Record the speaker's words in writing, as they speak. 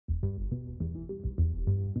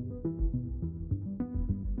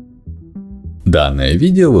Данное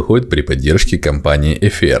видео выходит при поддержке компании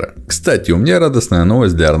FR. Кстати, у меня радостная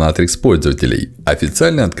новость для Ornatrix пользователей.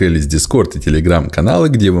 Официально открылись Discord и Telegram каналы,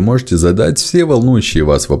 где вы можете задать все волнующие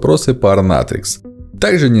вас вопросы по Ornatrix.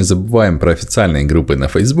 Также не забываем про официальные группы на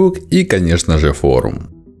Facebook и, конечно же, форум.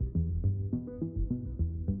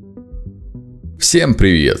 Всем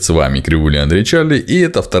привет, с вами Кривуля Андрей Чарли, и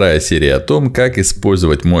это вторая серия о том, как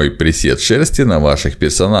использовать мой пресет шерсти на ваших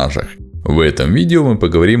персонажах. В этом видео мы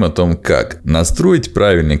поговорим о том, как настроить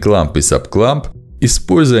правильный кламп и саб-кламп,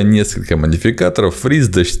 используя несколько модификаторов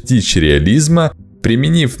Frizz достичь реализма,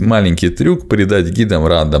 применив маленький трюк придать гидам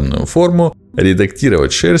рандомную форму,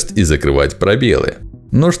 редактировать шерсть и закрывать пробелы.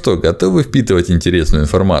 Ну что, готовы впитывать интересную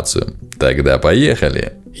информацию? Тогда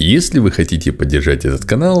поехали! Если вы хотите поддержать этот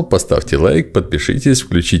канал, поставьте лайк, подпишитесь,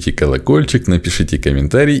 включите колокольчик, напишите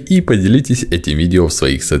комментарий и поделитесь этим видео в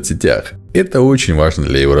своих соцсетях. Это очень важно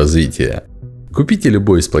для его развития. Купите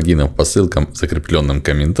любой из плагинов по ссылкам в закрепленном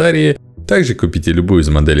комментарии. Также купите любую из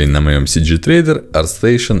моделей на моем CG Trader,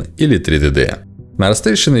 ArtStation или 3DD. На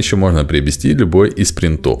ArtStation еще можно приобрести любой из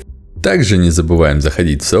принтов. Также не забываем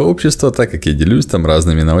заходить в сообщество, так как я делюсь там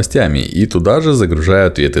разными новостями и туда же загружаю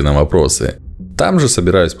ответы на вопросы. Там же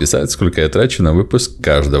собираюсь писать, сколько я трачу на выпуск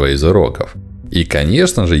каждого из уроков. И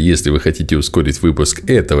конечно же, если вы хотите ускорить выпуск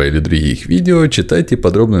этого или других видео, читайте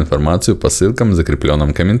подробную информацию по ссылкам в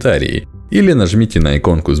закрепленном комментарии. Или нажмите на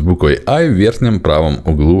иконку с буквой I в верхнем правом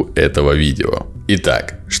углу этого видео.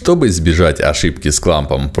 Итак, чтобы избежать ошибки с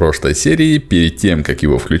клампом в прошлой серии, перед тем как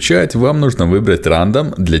его включать, вам нужно выбрать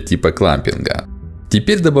рандом для типа клампинга.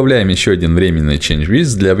 Теперь добавляем еще один временный Change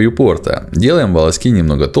Width для вьюпорта. Делаем волоски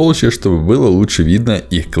немного толще, чтобы было лучше видно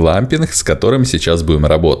их клампинг, с которым сейчас будем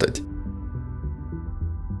работать.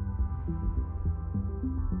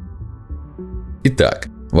 Итак,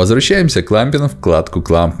 возвращаемся к клампингу в вкладку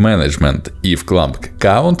Clump Management и в Clump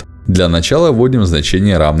Count для начала вводим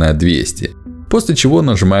значение равное 200. После чего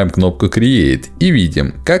нажимаем кнопку Create и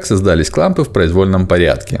видим, как создались клампы в произвольном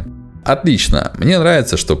порядке. Отлично, мне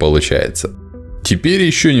нравится, что получается. Теперь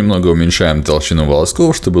еще немного уменьшаем толщину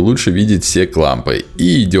волосков, чтобы лучше видеть все клампы,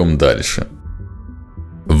 и идем дальше.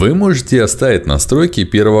 Вы можете оставить настройки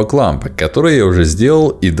первого клампа, который я уже сделал,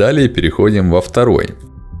 и далее переходим во второй.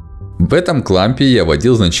 В этом клампе я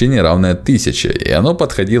вводил значение равное 1000, и оно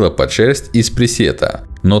подходило под шерсть из пресета.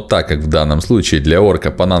 Но так как в данном случае для орка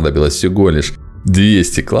понадобилось всего лишь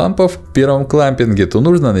 200 клампов в первом клампинге, то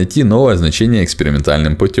нужно найти новое значение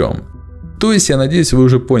экспериментальным путем. То есть, я надеюсь, вы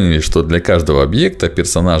уже поняли, что для каждого объекта,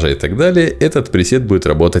 персонажа и так далее, этот пресет будет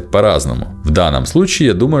работать по-разному. В данном случае,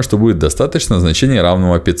 я думаю, что будет достаточно значения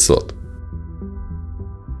равного 500.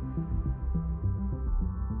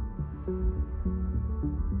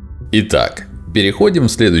 Итак, переходим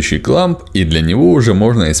в следующий кламп, и для него уже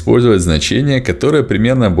можно использовать значение, которое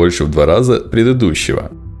примерно больше в 2 раза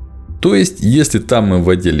предыдущего. То есть, если там мы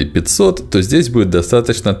вводили 500, то здесь будет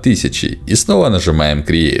достаточно 1000, и снова нажимаем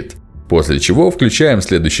Create. После чего включаем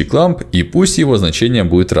следующий кламп, и пусть его значение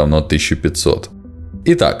будет равно 1500.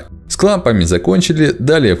 Итак, с клампами закончили,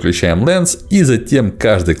 далее включаем Lens, и затем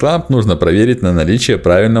каждый кламп нужно проверить на наличие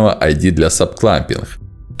правильного ID для саб-клампинг.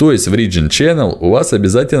 То есть в Region Channel у вас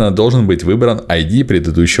обязательно должен быть выбран ID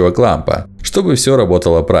предыдущего клампа, чтобы все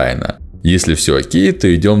работало правильно. Если все окей,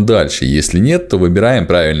 то идем дальше. Если нет, то выбираем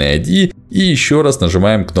правильный ID и еще раз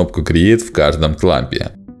нажимаем кнопку Create в каждом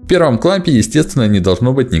клампе. В первом клампе, естественно, не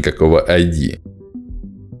должно быть никакого ID.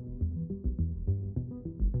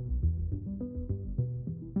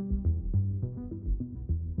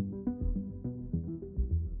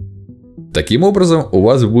 Таким образом, у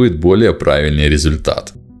вас будет более правильный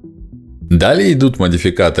результат. Далее идут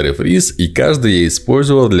модификаторы Frizz, и каждый я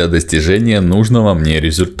использовал для достижения нужного мне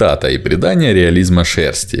результата и придания реализма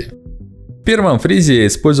шерсти. В первом Frizz я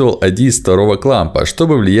использовал ID из второго клампа,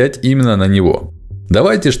 чтобы влиять именно на него.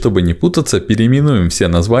 Давайте, чтобы не путаться, переименуем все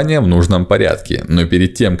названия в нужном порядке. Но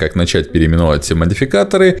перед тем, как начать переименовать все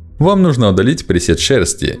модификаторы, вам нужно удалить пресет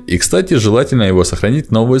шерсти. И, кстати, желательно его сохранить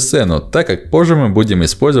в новую сцену, так как позже мы будем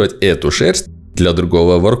использовать эту шерсть для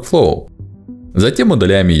другого workflow. Затем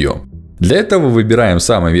удаляем ее. Для этого выбираем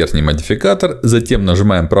самый верхний модификатор, затем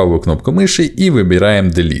нажимаем правую кнопку мыши и выбираем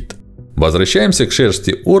Delete. Возвращаемся к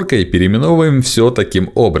шерсти орка и переименовываем все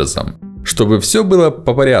таким образом, чтобы все было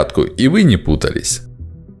по порядку и вы не путались.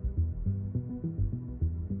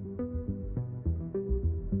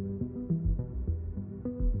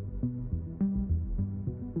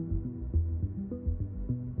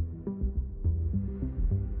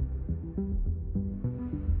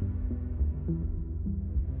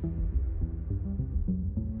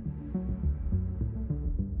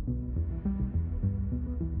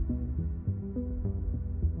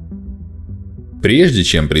 Прежде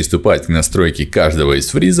чем приступать к настройке каждого из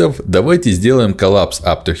фризов, давайте сделаем collapse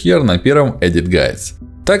up to here на первом Edit Guides.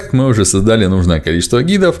 Так как мы уже создали нужное количество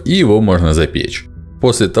гидов, и его можно запечь.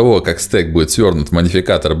 После того, как стек будет свернут в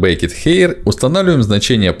модификатор Baked Hair, устанавливаем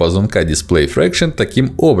значение ползунка Display Fraction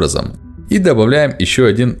таким образом. И добавляем еще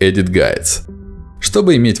один Edit Guides,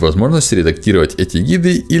 чтобы иметь возможность редактировать эти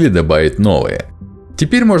гиды или добавить новые.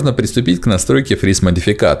 Теперь можно приступить к настройке фриз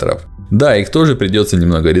модификаторов. Да, их тоже придется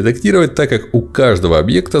немного редактировать, так как у каждого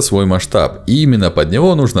объекта свой масштаб, и именно под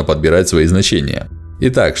него нужно подбирать свои значения.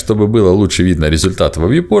 Итак, чтобы было лучше видно результат в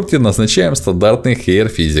вьюпорте, назначаем стандартный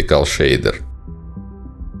Hair Physical Shader.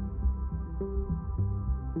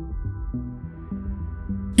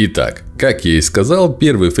 Итак, как я и сказал,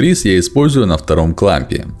 первый фриз я использую на втором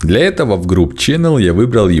клампе. Для этого в Group Channel я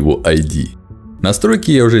выбрал его ID. Настройки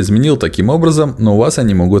я уже изменил таким образом, но у вас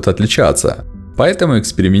они могут отличаться. Поэтому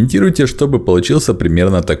экспериментируйте, чтобы получился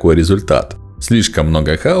примерно такой результат. Слишком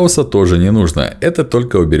много хаоса тоже не нужно, это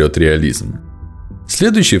только уберет реализм.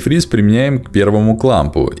 Следующий фриз применяем к первому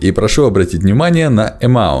клампу. И прошу обратить внимание на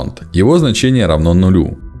Amount. Его значение равно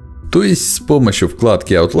 0. То есть, с помощью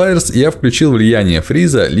вкладки Outliers я включил влияние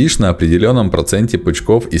фриза лишь на определенном проценте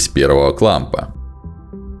пучков из первого клампа.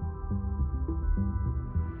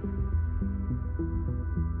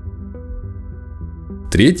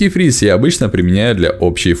 Третий фриз я обычно применяю для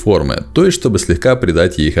общей формы, то есть, чтобы слегка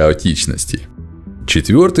придать ей хаотичности.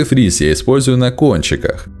 Четвертый фриз я использую на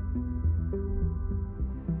кончиках.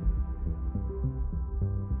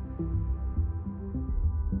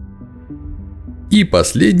 И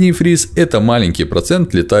последний фриз — это маленький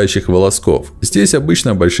процент летающих волосков. Здесь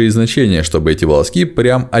обычно большие значения, чтобы эти волоски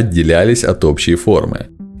прям отделялись от общей формы.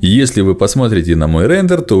 Если вы посмотрите на мой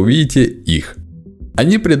рендер, то увидите их.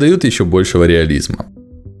 Они придают еще большего реализма.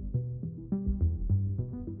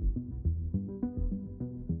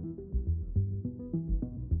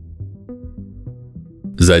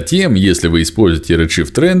 Затем, если вы используете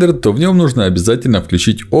Redshift Render, то в нем нужно обязательно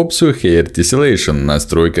включить опцию Hair Tessellation в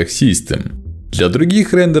настройках System. Для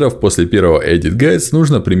других рендеров после первого Edit Guides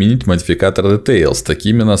нужно применить модификатор Detail с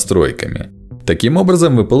такими настройками. Таким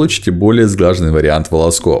образом вы получите более сглаженный вариант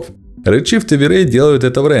волосков. Redshift и V-Ray делают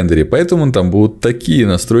это в рендере, поэтому там будут такие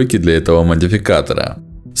настройки для этого модификатора.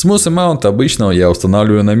 Smooth Amount обычного я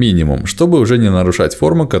устанавливаю на минимум, чтобы уже не нарушать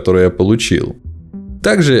форму, которую я получил.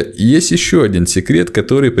 Также есть еще один секрет,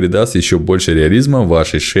 который придаст еще больше реализма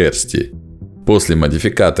вашей шерсти. После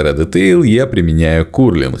модификатора Detail я применяю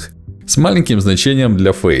Curling с маленьким значением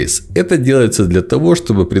для Face. Это делается для того,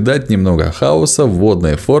 чтобы придать немного хаоса в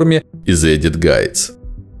вводной форме из Edit Guides.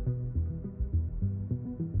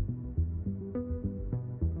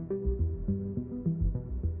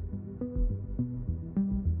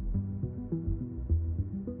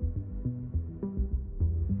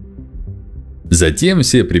 Затем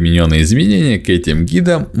все примененные изменения к этим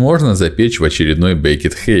гидам можно запечь в очередной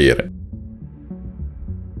Baked Hair.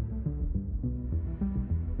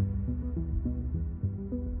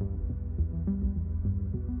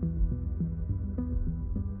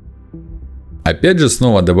 Опять же,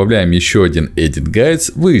 снова добавляем еще один Edit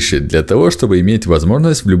Guides выше, для того, чтобы иметь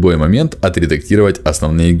возможность в любой момент отредактировать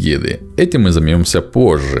основные гиды. Этим мы займемся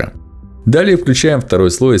позже. Далее включаем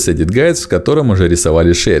второй слой с Edit Guides, в котором уже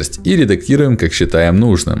рисовали шерсть, и редактируем, как считаем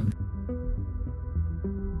нужным.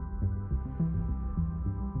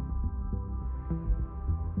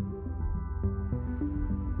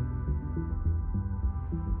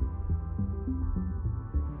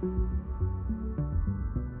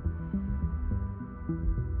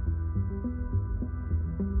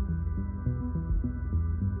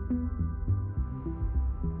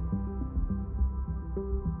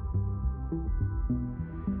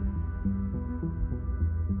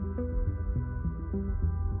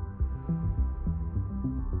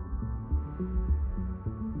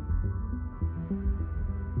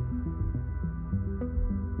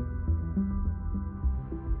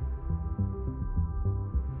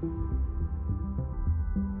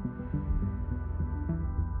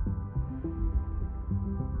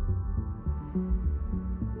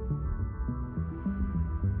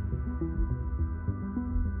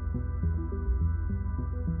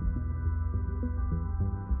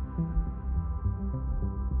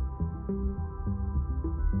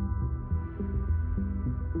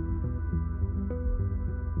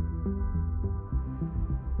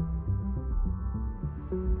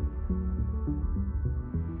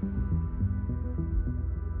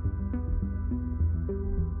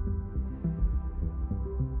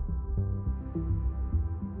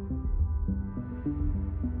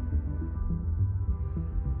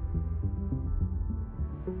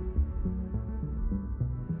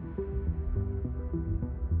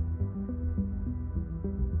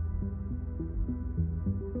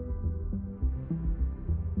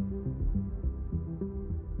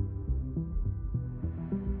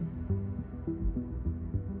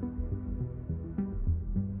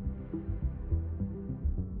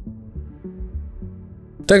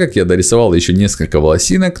 Так как я дорисовал еще несколько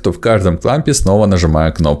волосинок, то в каждом клампе снова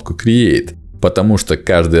нажимаю кнопку Create. Потому что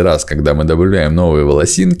каждый раз, когда мы добавляем новые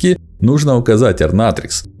волосинки, нужно указать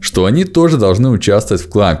Ornatrix, что они тоже должны участвовать в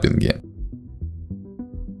клампинге.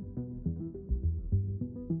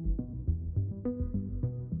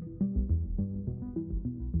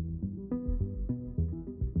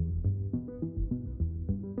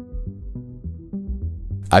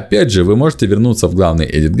 Опять же, вы можете вернуться в главный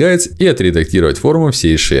Edit Guides и отредактировать форму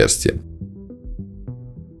всей шерсти.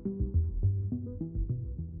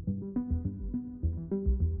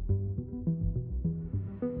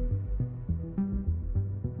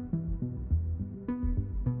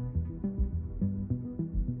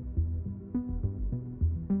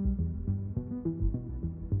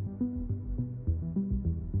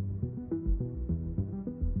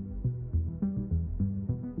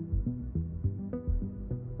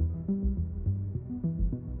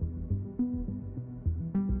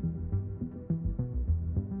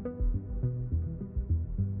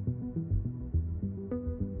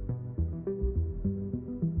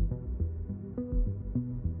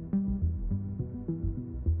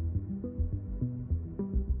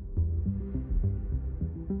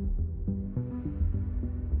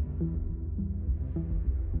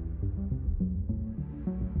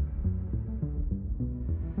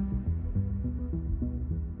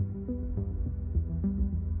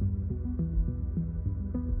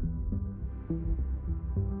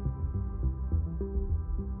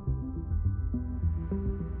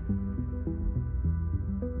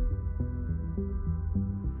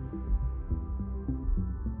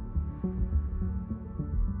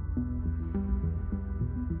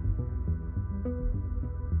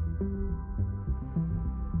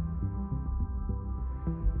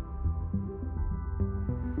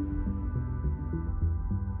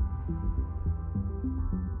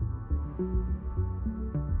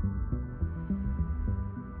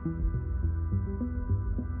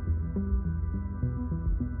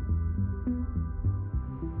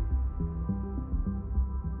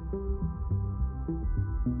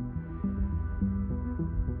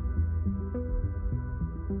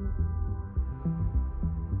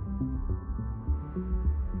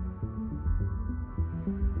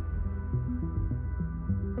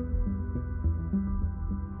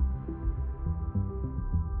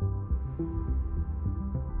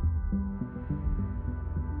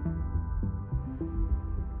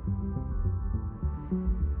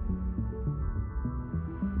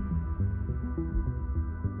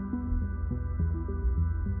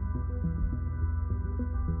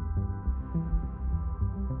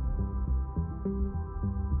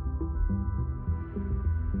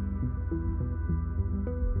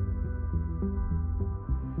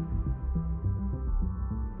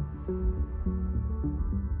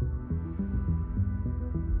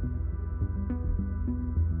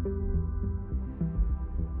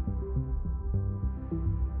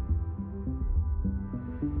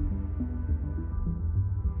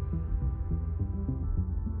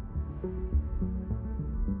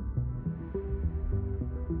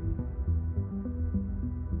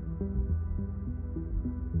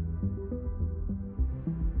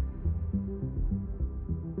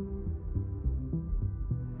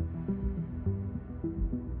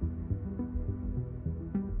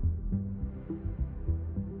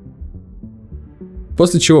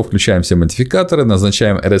 После чего включаем все модификаторы,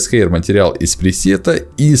 назначаем RSHair материал из пресета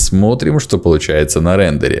и смотрим, что получается на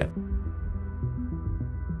рендере.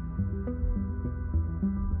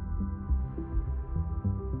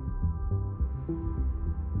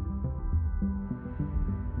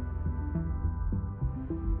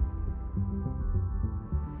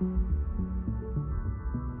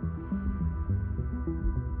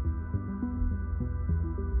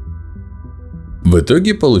 В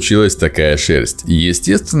итоге получилась такая шерсть.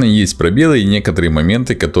 Естественно, есть пробелы и некоторые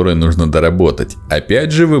моменты, которые нужно доработать.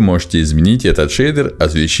 Опять же, вы можете изменить этот шейдер,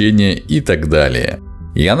 освещение и так далее.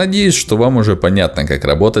 Я надеюсь, что вам уже понятно, как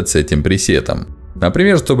работать с этим пресетом.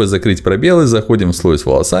 Например, чтобы закрыть пробелы, заходим в слой с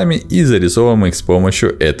волосами и зарисовываем их с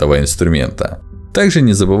помощью этого инструмента. Также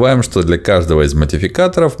не забываем, что для каждого из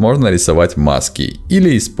модификаторов можно рисовать маски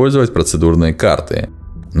или использовать процедурные карты.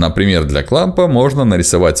 Например, для клампа можно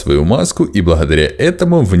нарисовать свою маску и благодаря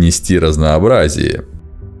этому внести разнообразие.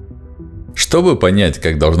 Чтобы понять,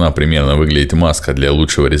 как должна примерно выглядеть маска для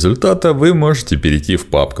лучшего результата, вы можете перейти в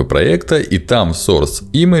папку проекта, и там в Source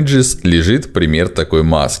Images лежит пример такой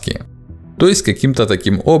маски. То есть каким-то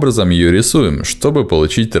таким образом ее рисуем, чтобы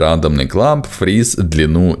получить рандомный кламп, фриз,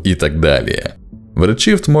 длину и так далее. В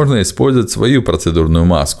Redshift можно использовать свою процедурную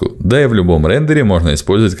маску, да и в любом рендере можно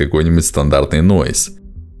использовать какой-нибудь стандартный noise.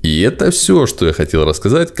 И это все, что я хотел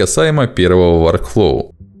рассказать касаемо первого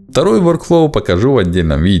workflow. Второй workflow покажу в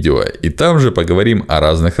отдельном видео, и там же поговорим о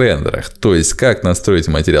разных рендерах, то есть как настроить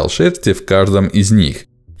материал шерсти в каждом из них.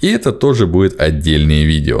 И это тоже будет отдельное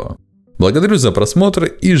видео. Благодарю за просмотр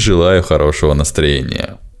и желаю хорошего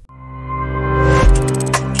настроения.